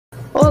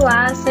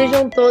Olá,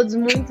 sejam todos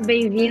muito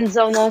bem-vindos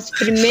ao nosso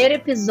primeiro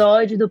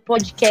episódio do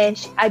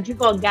podcast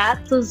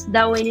Advogatos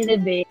da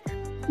UNDB.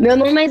 Meu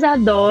nome é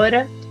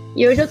Isadora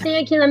e hoje eu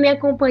tenho aqui na minha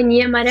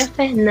companhia Maria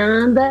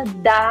Fernanda,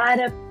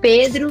 Dara,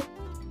 Pedro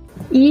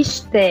e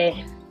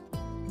Esther.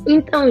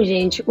 Então,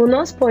 gente, o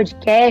nosso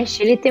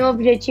podcast ele tem o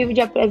objetivo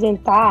de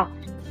apresentar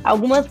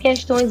algumas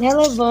questões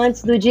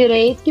relevantes do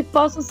direito que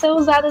possam ser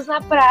usadas na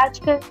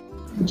prática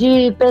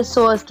de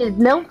pessoas que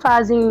não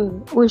fazem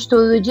o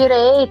estudo do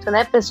direito,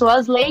 né?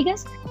 Pessoas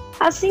leigas,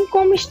 assim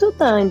como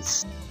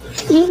estudantes.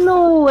 E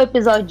no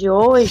episódio de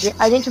hoje,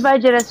 a gente vai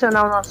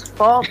direcionar o nosso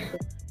foco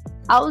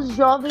aos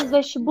jovens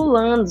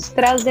vestibulandos,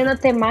 trazendo a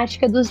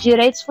temática dos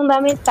direitos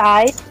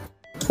fundamentais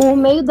por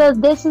meio das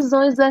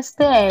decisões do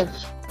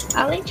STF.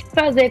 Além de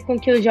fazer com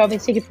que os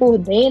jovens fiquem por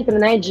dentro,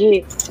 né,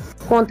 de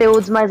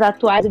conteúdos mais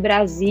atuais do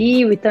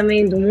Brasil e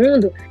também do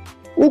mundo,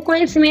 o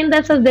conhecimento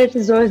dessas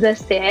decisões do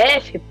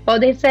STF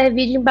podem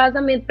servir de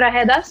embasamento para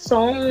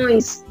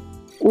redações.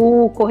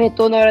 O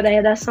corretor, na hora da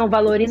redação,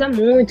 valoriza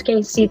muito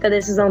quem cita a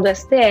decisão do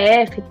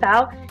STF e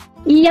tal,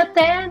 e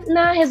até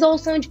na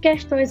resolução de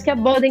questões que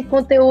abordem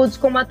conteúdos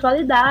como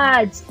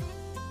atualidades,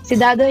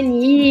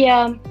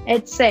 cidadania,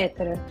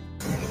 etc.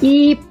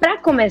 E, para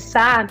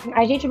começar,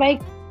 a gente vai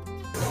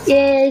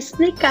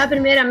explicar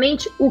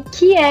primeiramente o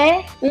que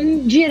é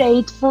um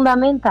direito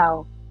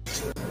fundamental.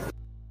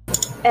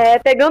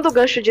 Pegando o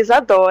gancho de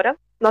Isadora,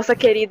 nossa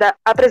querida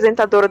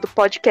apresentadora do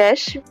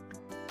podcast,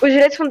 os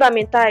direitos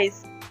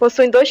fundamentais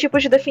possuem dois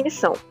tipos de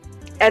definição.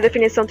 É a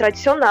definição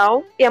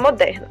tradicional e a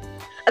moderna.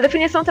 A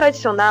definição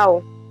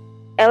tradicional,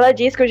 ela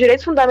diz que os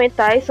direitos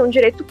fundamentais são um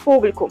direito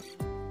público.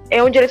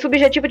 É um direito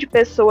subjetivo de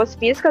pessoas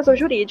físicas ou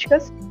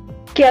jurídicas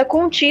que é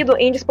contido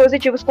em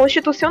dispositivos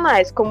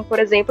constitucionais, como, por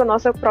exemplo, a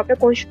nossa própria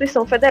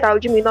Constituição Federal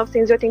de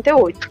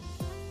 1988.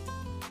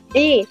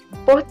 E,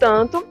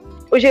 portanto,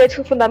 os direitos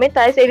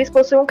fundamentais, eles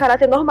possuem um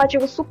caráter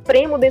normativo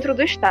supremo dentro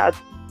do Estado,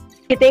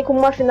 que tem como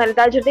uma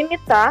finalidade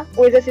limitar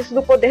o exercício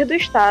do poder do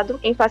Estado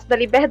em face da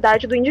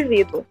liberdade do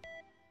indivíduo.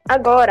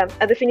 Agora,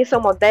 a definição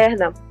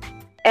moderna,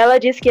 ela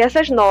diz que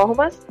essas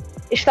normas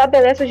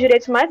estabelecem os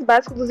direitos mais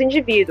básicos dos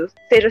indivíduos,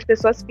 seja as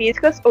pessoas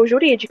físicas ou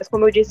jurídicas,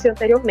 como eu disse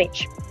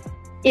anteriormente.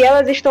 E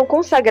elas estão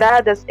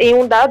consagradas em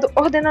um dado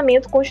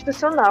ordenamento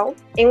constitucional,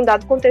 em um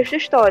dado contexto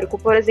histórico,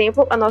 por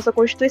exemplo, a nossa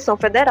Constituição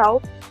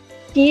Federal,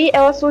 que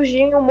ela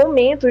surgiu em um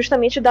momento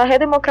justamente da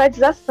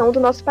redemocratização do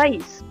nosso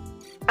país.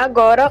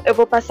 Agora eu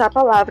vou passar a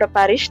palavra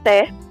para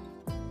Esther,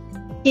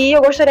 e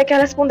eu gostaria que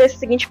ela respondesse a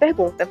seguinte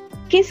pergunta: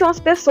 quem são as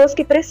pessoas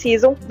que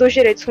precisam dos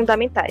direitos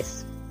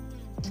fundamentais?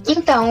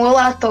 Então,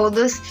 olá a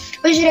todos.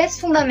 Os direitos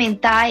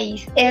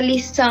fundamentais,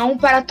 eles são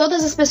para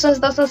todas as pessoas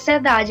da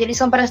sociedade, eles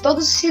são para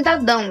todos os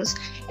cidadãos.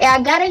 É a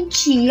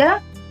garantia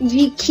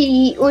de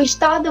que o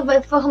Estado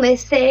vai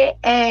fornecer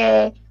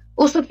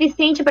o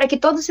suficiente para que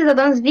todos os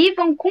cidadãos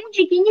vivam com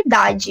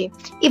dignidade.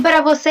 E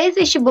para vocês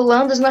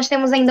vestibulandos, nós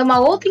temos ainda uma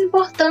outra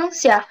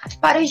importância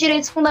para os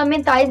direitos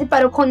fundamentais e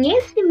para o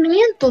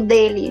conhecimento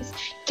deles,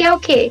 que é o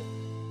quê?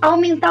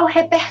 Aumentar o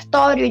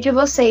repertório de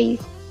vocês,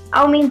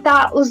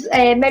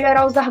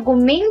 melhorar os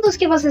argumentos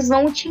que vocês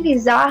vão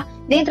utilizar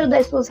dentro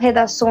das suas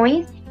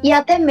redações e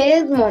até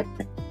mesmo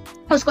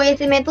os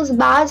conhecimentos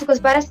básicos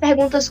para as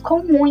perguntas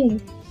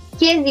comuns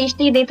que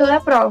existem dentro da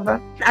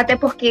prova. Até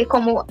porque,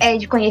 como é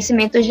de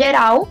conhecimento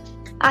geral,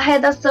 a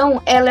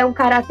redação ela é um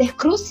caráter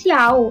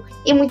crucial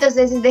e muitas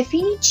vezes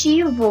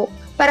definitivo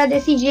para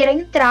decidir a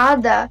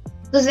entrada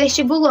dos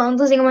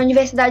vestibulandos em uma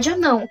universidade ou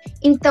não.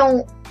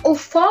 Então, o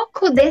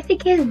foco desse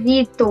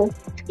quesito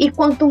e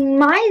quanto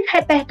mais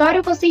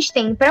repertório vocês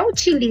têm para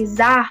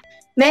utilizar,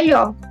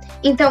 melhor.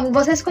 Então,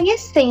 vocês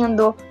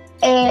conhecendo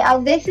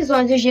as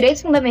decisões e os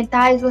direitos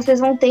fundamentais, vocês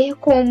vão ter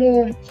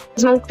como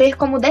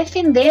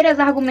defender as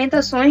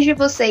argumentações de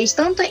vocês,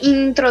 tanto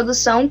em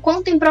introdução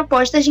quanto em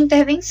propostas de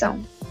intervenção.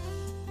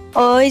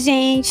 Oi,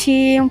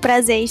 gente, um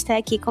prazer estar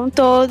aqui com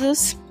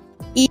todos.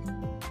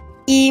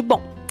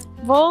 Bom,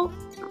 vou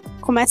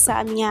começar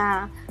a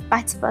minha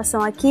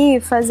participação aqui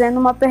fazendo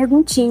uma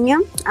perguntinha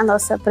à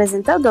nossa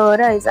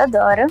apresentadora, a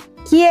Isadora,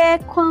 que é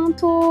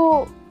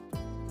quanto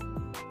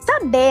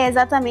saber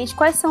exatamente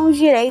quais são os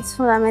direitos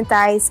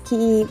fundamentais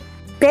que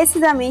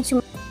precisamente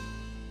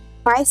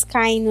mais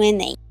caem no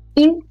Enem.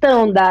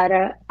 Então,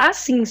 Dara,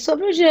 assim,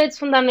 sobre os direitos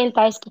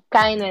fundamentais que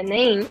caem no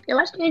Enem, eu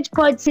acho que a gente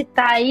pode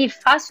citar aí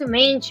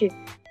facilmente,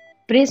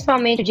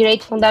 principalmente o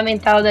direito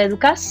fundamental da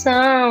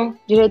educação,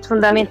 direito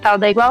fundamental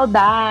da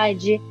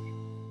igualdade,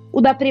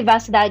 o da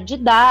privacidade de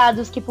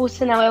dados, que por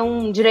sinal é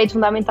um direito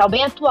fundamental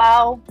bem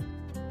atual,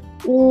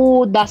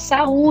 o da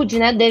saúde,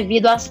 né,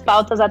 devido às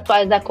pautas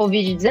atuais da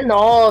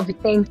Covid-19,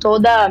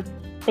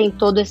 tem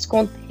todo esse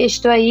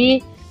contexto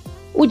aí,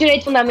 o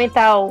direito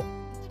fundamental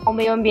ao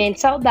meio ambiente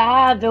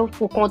saudável,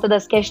 por conta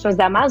das questões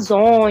da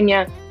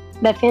Amazônia,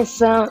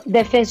 defesa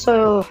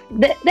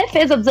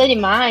dos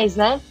animais,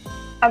 né?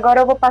 Agora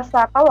eu vou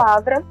passar a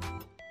palavra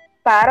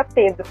para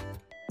Pedro.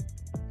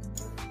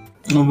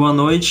 Boa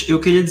noite. Eu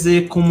queria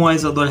dizer, como a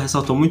Isadora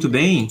ressaltou muito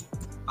bem,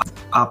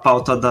 a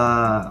pauta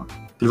da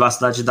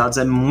privacidade de dados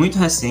é muito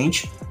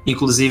recente,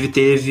 Inclusive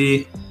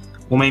teve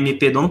uma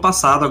MP do ano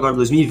passado, agora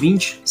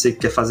 2020, você que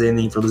quer fazer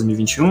Enem para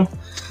 2021,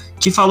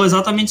 que falou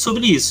exatamente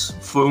sobre isso.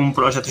 Foi um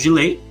projeto de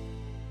lei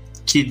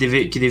que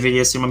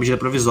deveria ser uma medida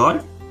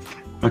provisória.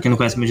 Para quem não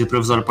conhece, a medida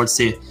provisória pode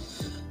ser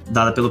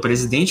dada pelo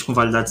presidente, com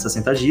validade de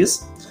 60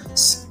 dias.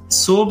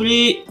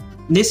 Sobre,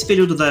 nesse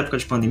período da época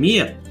de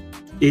pandemia,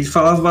 ele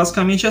falava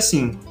basicamente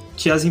assim,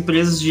 que as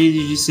empresas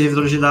de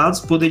servidores de dados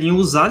poderiam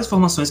usar as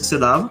informações que você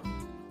dava.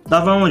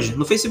 Dava onde?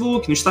 No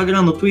Facebook, no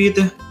Instagram, no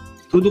Twitter,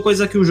 tudo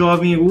coisa que o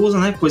jovem usa,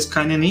 né? Coisa que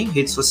cai no Enem,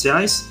 redes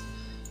sociais,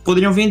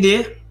 poderiam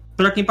vender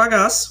para quem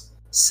pagasse,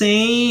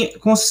 sem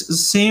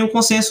o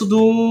consenso do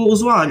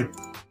usuário.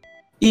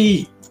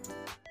 E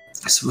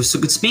isso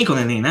despenca o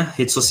Enem, né?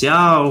 Rede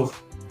social,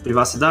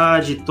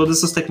 privacidade, todas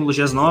essas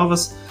tecnologias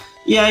novas.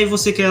 E aí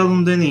você que é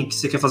aluno do Enem, que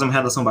você quer fazer uma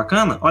redação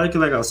bacana, olha que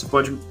legal, você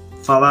pode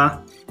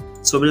falar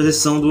sobre a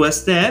decisão do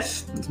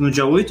STF, no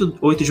dia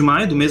 8 de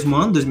maio do mesmo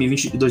ano,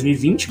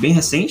 2020, bem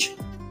recente,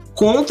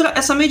 contra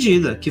essa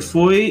medida, que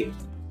foi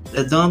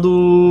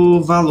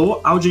dando valor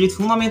ao direito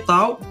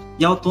fundamental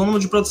e autônomo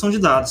de produção de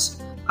dados.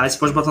 Aí você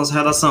pode botar na sua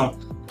redação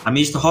a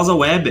ministra Rosa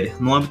Weber,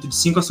 no âmbito de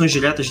 5 ações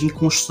diretas de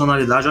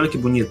inconstitucionalidade, olha que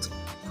bonito,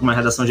 uma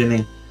redação de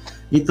Enem.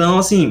 Então,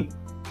 assim,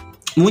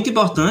 muito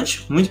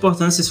importante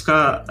vocês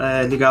ficar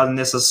ligado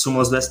nessas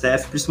súmulas do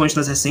STF, principalmente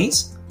nas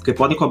recentes, porque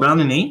podem cobrar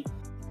no Enem.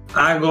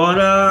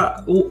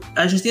 Agora,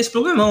 a gente tem esse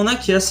problemão, né?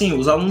 Que assim,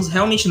 os alunos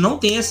realmente não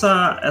têm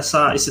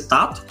esse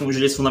tato com os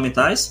direitos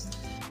fundamentais.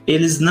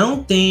 Eles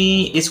não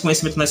têm esse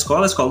conhecimento na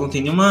escola. A escola não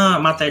tem nenhuma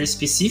matéria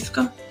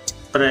específica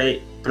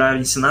para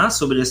ensinar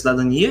sobre a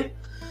cidadania.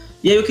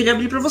 E aí eu queria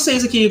abrir para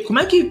vocês aqui, como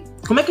é que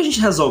a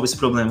gente resolve esse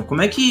problema?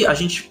 Como é que a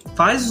gente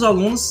faz os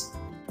alunos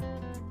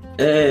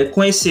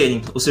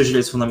conhecerem os seus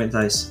direitos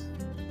fundamentais?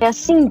 É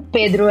assim,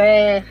 Pedro,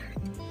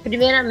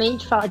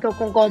 primeiramente falar que eu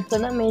concordo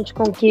plenamente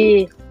com o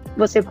que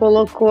você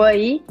colocou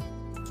aí.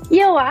 E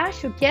eu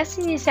acho que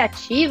essa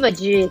iniciativa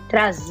de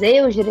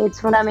trazer os direitos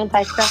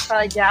fundamentais para a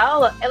sala de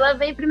aula, ela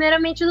vem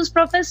primeiramente dos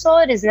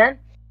professores, né?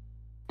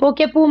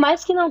 Porque por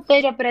mais que não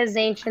esteja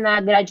presente na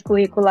grade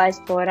curricular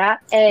escolar,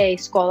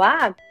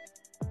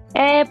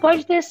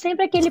 pode ter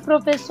sempre aquele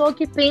professor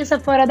que pensa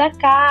fora da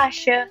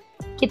caixa,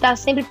 que está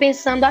sempre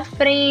pensando à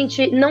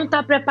frente, não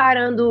está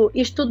preparando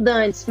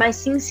estudantes, mas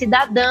sim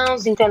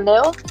cidadãos,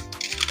 entendeu?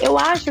 Eu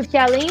acho que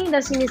além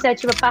dessa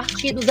iniciativa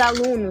partir dos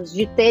alunos,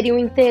 de terem um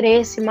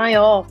interesse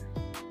maior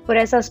por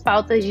essas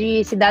pautas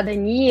de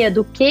cidadania,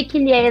 do que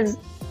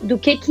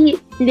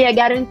lhe é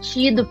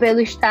garantido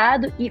pelo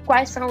Estado e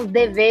quais são os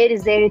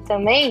deveres dele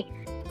também,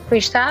 o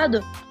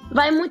Estado,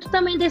 vai muito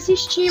também desse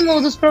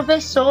estímulo dos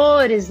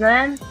professores,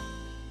 né?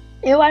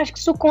 Eu acho que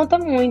isso conta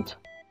muito.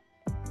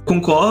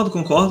 Concordo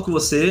com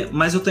você,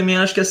 mas eu também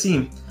acho que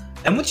assim,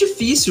 é muito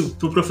difícil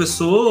pro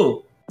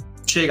professor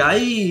chegar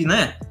e,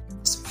 né,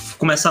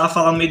 começar a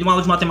falar no meio de uma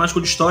aula de matemática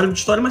ou de história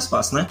é mais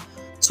fácil, né?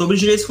 Sobre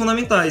direitos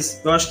fundamentais.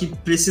 Eu acho que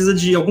precisa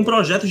de algum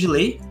projeto de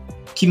lei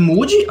que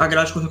mude a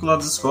grade curricular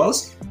das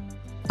escolas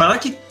para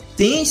que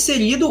tenha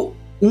inserido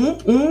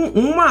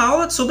uma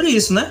aula sobre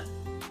isso, né?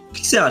 O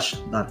que você acha,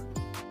 Dara?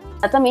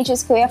 Exatamente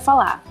isso que eu ia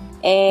falar.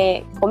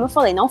 Como eu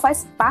falei, não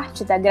faz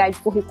parte da grade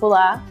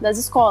curricular das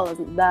escolas,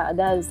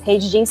 das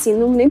redes de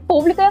ensino nem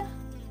pública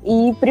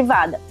e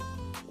privada.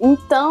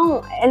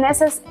 Então,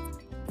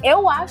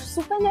 eu acho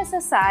super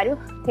necessário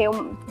que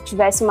eu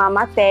tivesse uma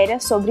matéria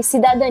sobre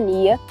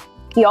cidadania,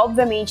 que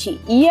obviamente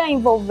ia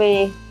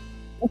envolver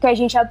o que a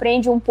gente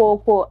aprende um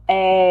pouco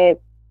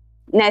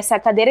nessa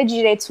cadeira de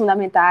direitos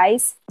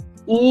fundamentais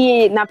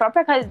e na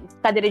própria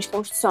cadeira de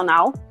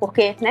constitucional,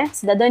 porque, né,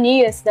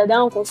 cidadania,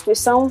 cidadão,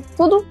 constituição,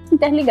 tudo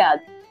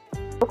interligado.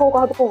 Eu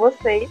concordo com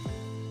vocês,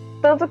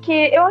 tanto que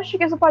eu acho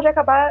que isso pode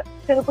acabar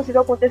sendo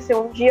possível acontecer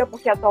um dia,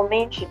 porque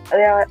atualmente,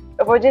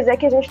 eu vou dizer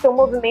que a gente tem um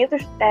movimento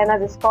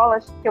nas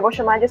escolas, que eu vou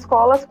chamar de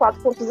escolas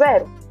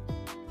 4.0,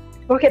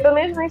 porque pelo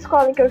menos na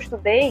escola em que eu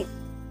estudei,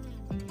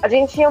 a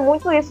gente tinha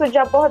muito isso de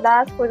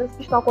abordar as coisas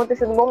que estão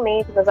acontecendo no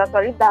momento, das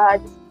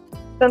atualidades,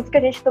 tanto que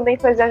a gente também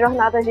fazia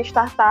jornadas de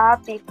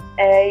startup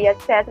e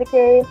etc,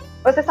 que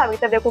você sabe,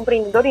 tem a ver com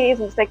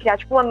empreendedorismo, você criar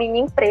tipo uma mini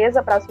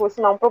empresa para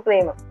solucionar um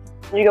problema,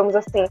 digamos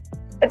assim.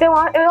 Então,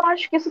 eu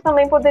acho que isso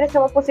também poderia ser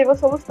uma possível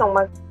solução,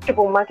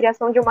 uma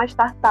criação de uma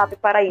startup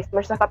para isso,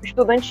 uma startup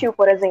estudantil,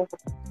 por exemplo.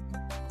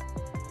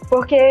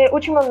 Porque,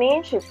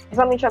 ultimamente,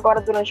 principalmente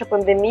agora durante a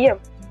pandemia,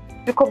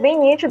 ficou bem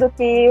nítido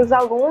que os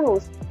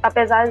alunos,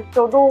 apesar de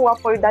todo o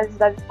apoio das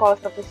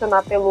escolas para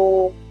funcionar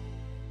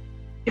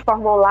de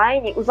forma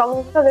online, os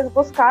alunos muitas vezes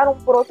buscaram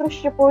por outros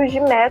tipos de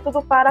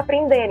método para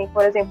aprenderem,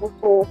 por exemplo,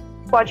 por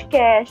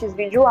podcasts,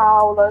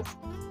 videoaulas,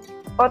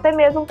 ou até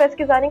mesmo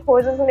pesquisarem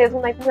coisas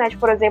mesmo na internet,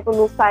 por exemplo,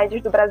 nos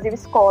sites do Brasil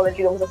Escola,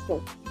 digamos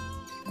assim.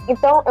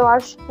 Então, eu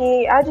acho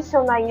que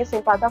adicionar isso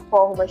em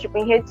plataformas, tipo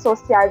em redes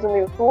sociais ou no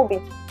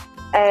YouTube,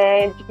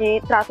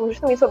 que tratam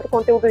justamente sobre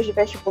conteúdos de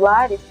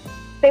vestibulares,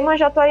 temas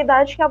de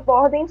atualidade que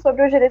abordem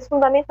sobre os direitos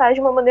fundamentais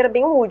de uma maneira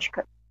bem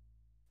lúdica.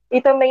 E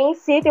também em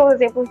si tem os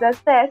exemplos da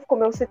STF,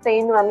 como eu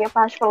citei na minha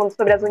parte falando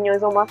sobre as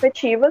uniões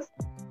homoafetivas,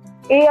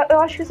 E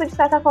eu acho que isso, de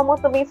certa forma,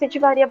 também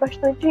incentivaria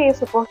bastante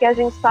isso, porque a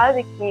gente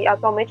sabe que,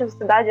 atualmente, a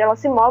sociedade ela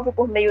se move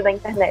por meio da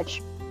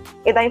internet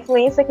e da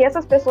influência que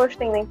essas pessoas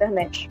têm na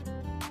internet.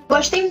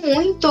 Gostei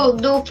muito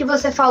do que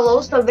você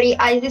falou sobre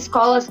as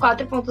escolas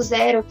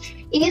 4.0,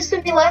 e isso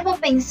me leva a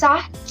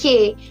pensar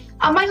que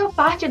a maior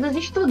parte dos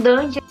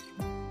estudantes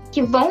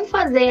que vão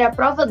fazer a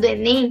prova do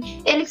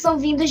Enem, eles são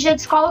vindos de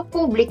escola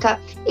pública.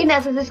 E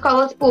nessas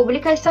escolas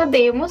públicas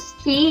sabemos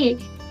que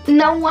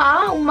não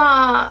há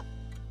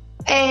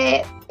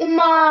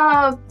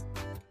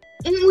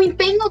um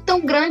empenho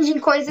tão grande em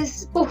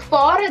coisas por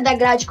fora da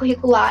grade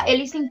curricular.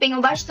 Eles se empenham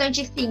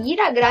bastante em seguir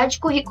a grade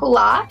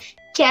curricular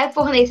que é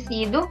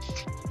fornecido.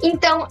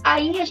 Então,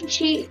 aí a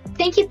gente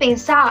tem que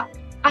pensar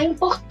a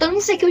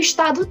importância que o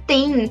Estado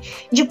tem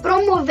de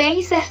promover a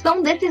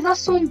inserção desses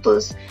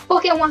assuntos,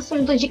 porque é um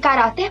assunto de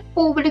caráter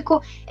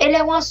público, ele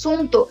é um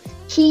assunto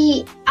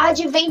que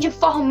advém de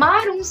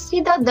formar um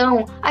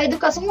cidadão. A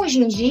educação hoje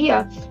em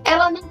dia,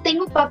 ela não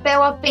tem o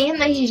papel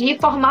apenas de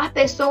formar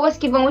pessoas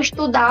que vão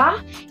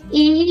estudar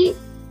e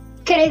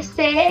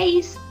crescer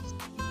e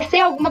ser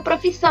alguma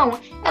profissão.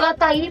 Ela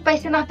está aí para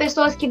ensinar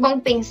pessoas que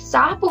vão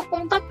pensar por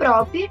conta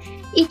própria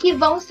e que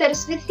vão ser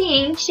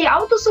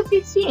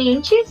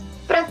autossuficientes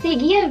para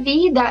seguir a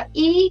vida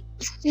e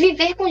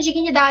viver com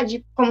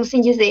dignidade, como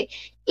assim dizer.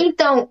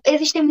 Então,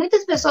 existem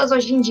muitas pessoas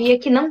hoje em dia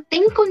que não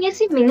têm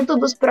conhecimento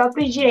dos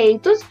próprios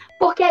direitos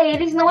porque a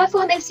eles não é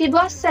fornecido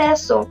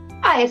acesso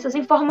a essas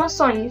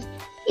informações.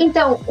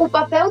 Então, o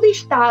papel do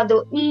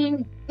Estado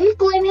em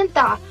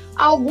implementar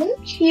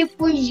algum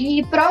tipo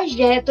de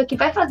projeto que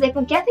vai fazer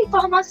com que essa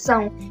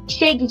informação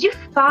chegue de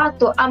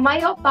fato à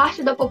maior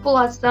parte da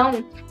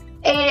população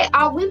é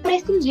algo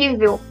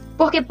imprescindível.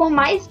 Porque por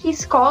mais que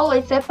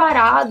escolas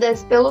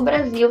separadas pelo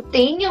Brasil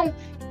tenham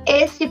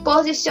esse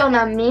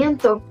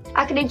posicionamento,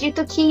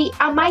 acredito que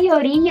a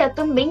maioria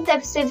também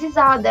deve ser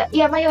visada.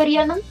 E a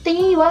maioria não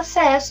tem o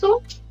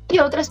acesso que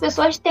outras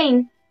pessoas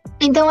têm.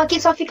 Então aqui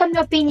só fica a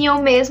minha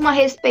opinião mesmo a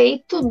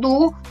respeito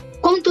do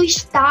quanto o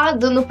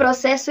Estado, no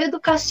processo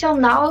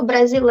educacional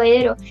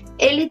brasileiro,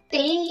 ele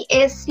tem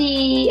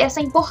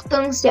essa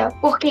importância,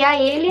 porque a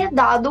ele é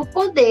dado o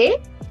poder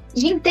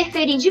de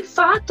interferir de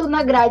fato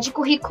na grade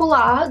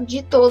curricular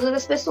de todas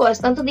as pessoas,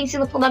 tanto do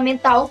ensino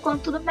fundamental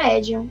quanto do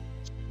médio.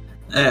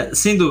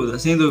 Sem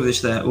dúvida,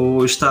 Esther.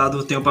 O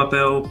Estado tem um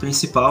papel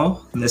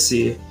principal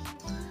nesse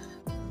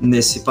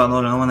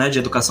panorama, né, de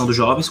educação dos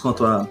jovens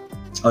quanto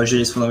aos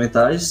direitos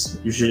fundamentais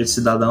e os direitos do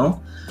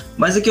cidadão.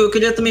 Mas aqui eu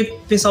queria também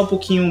pensar um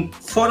pouquinho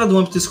fora do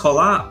âmbito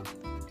escolar,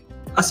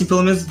 assim,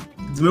 pelo menos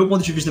do meu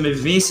ponto de vista, da minha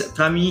vivência,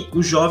 para mim,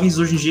 os jovens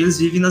hoje em dia eles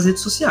vivem nas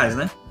redes sociais,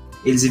 né?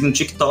 Eles vivem no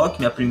TikTok,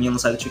 minha priminha não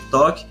sai do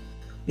TikTok.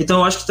 Então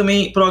eu acho que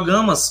também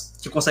programas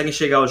que conseguem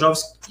chegar aos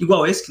jovens,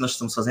 igual esse que nós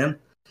estamos fazendo,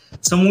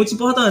 são muito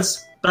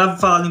importantes para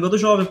falar a língua do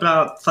jovem,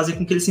 para fazer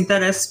com que ele se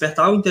interesse,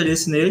 despertar o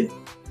interesse nele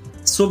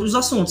sobre os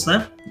assuntos,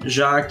 né?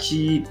 Já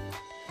que,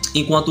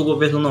 enquanto o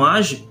governo não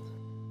age,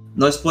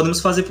 nós podemos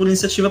fazer por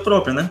iniciativa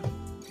própria, né?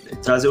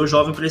 Trazer o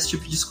jovem para esse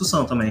tipo de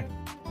discussão também.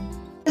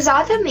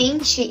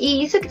 Exatamente,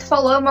 e isso que tu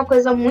falou é uma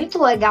coisa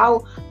muito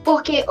legal,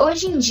 porque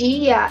hoje em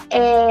dia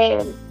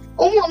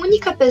uma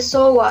única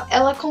pessoa,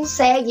 ela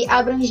consegue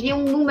abranger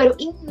um número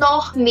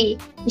enorme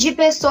de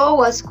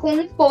pessoas com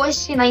um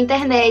post na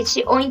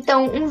internet ou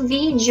então um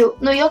vídeo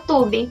no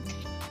YouTube.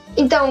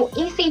 Então,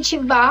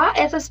 incentivar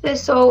essas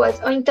pessoas,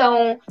 ou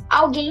então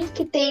alguém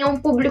que tenha um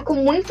público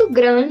muito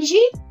grande,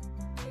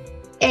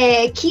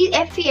 que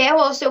é fiel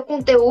ao seu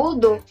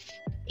conteúdo,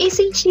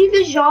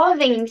 incentive os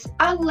jovens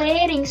a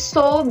lerem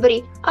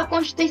sobre a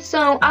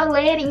Constituição, a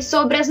lerem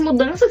sobre as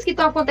mudanças que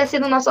estão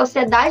acontecendo na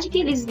sociedade que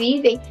eles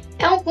vivem.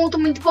 É um ponto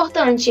muito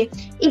importante.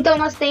 Então,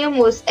 nós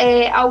temos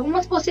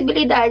algumas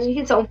possibilidades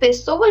que são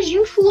pessoas de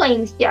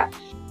influência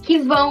que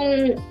vão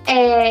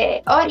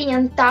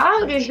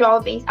orientar os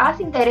jovens a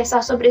se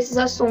interessar sobre esses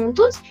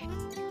assuntos,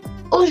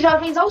 os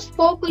jovens aos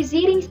poucos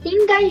irem se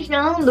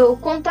engajando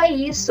quanto a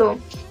isso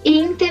e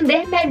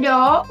entender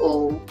melhor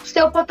o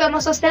seu papel na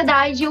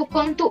sociedade e o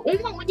quanto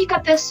uma única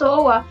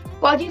pessoa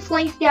pode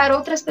influenciar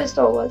outras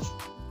pessoas.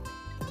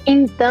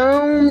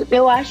 Então,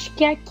 eu acho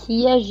que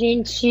aqui a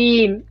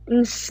gente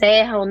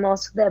encerra o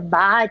nosso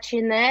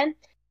debate, né?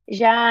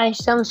 Já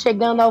estamos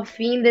chegando ao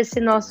fim desse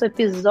nosso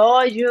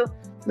episódio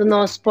do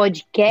nosso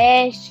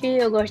podcast.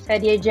 Eu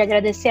gostaria de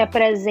agradecer a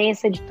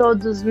presença de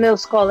todos os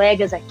meus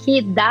colegas aqui,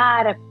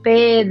 Dara,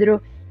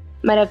 Pedro,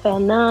 Maria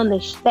Fernanda,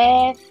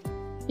 Esther.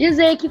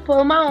 Dizer que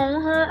foi uma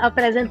honra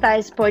apresentar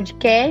esse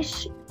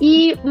podcast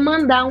e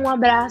mandar um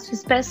abraço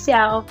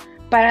especial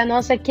para a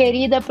nossa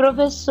querida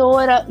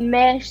professora,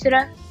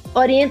 mestra,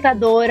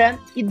 orientadora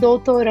e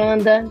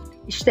doutoranda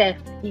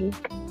Stephanie.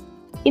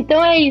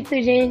 Então é isso,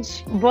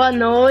 gente. Boa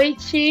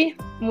noite.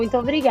 Muito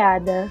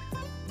obrigada.